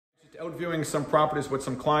Out viewing some properties with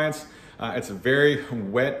some clients. It's a very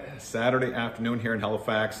wet Saturday afternoon here in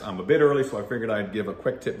Halifax. I'm a bit early, so I figured I'd give a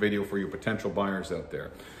quick tip video for you potential buyers out there.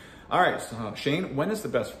 All right, so Shane, when is the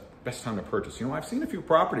best time to purchase? You know, I've seen a few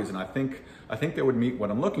properties and I think they would meet what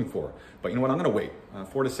I'm looking for. But you know what, I'm gonna wait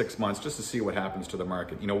 4 to 6 months just to see what happens to the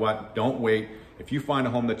market. You know what, don't wait. If you find a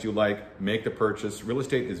home that you like, make the purchase. Real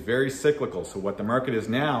estate is very cyclical, so what the market is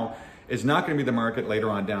now is not gonna be the market later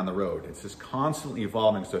on down the road. It's just constantly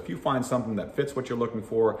evolving. So if you find something that fits what you're looking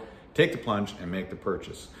for, take the plunge and make the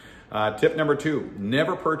purchase. Tip number 2,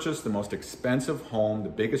 never purchase the most expensive home, the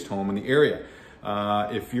biggest home in the area.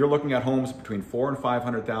 If you're looking at homes between $400,000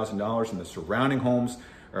 and $500,000 and the surrounding homes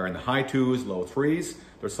are in the high 2s, low 3s,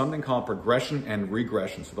 there's something called progression and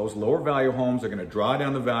regression. So those lower value homes are going to draw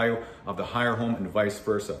down the value of the higher home and vice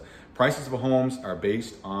versa. Prices of homes are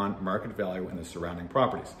based on market value and the surrounding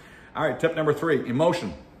properties. All right, tip number 3,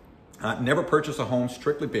 emotion. Never purchase a home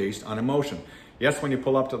strictly based on emotion. Yes, when you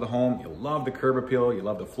pull up to the home, you love the curb appeal, you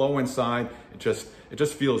love the flow inside, it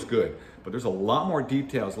just feels good. But there's a lot more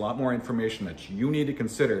details, a lot more information that you need to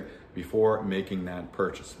consider before making that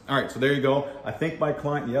purchase. All right, so there you go. I think my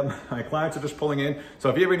clients are just pulling in. So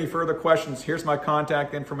if you have any further questions, here's my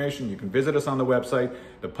contact information. You can visit us on the website,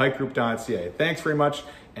 thepikegroup.ca. Thanks very much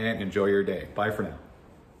and enjoy your day. Bye for now.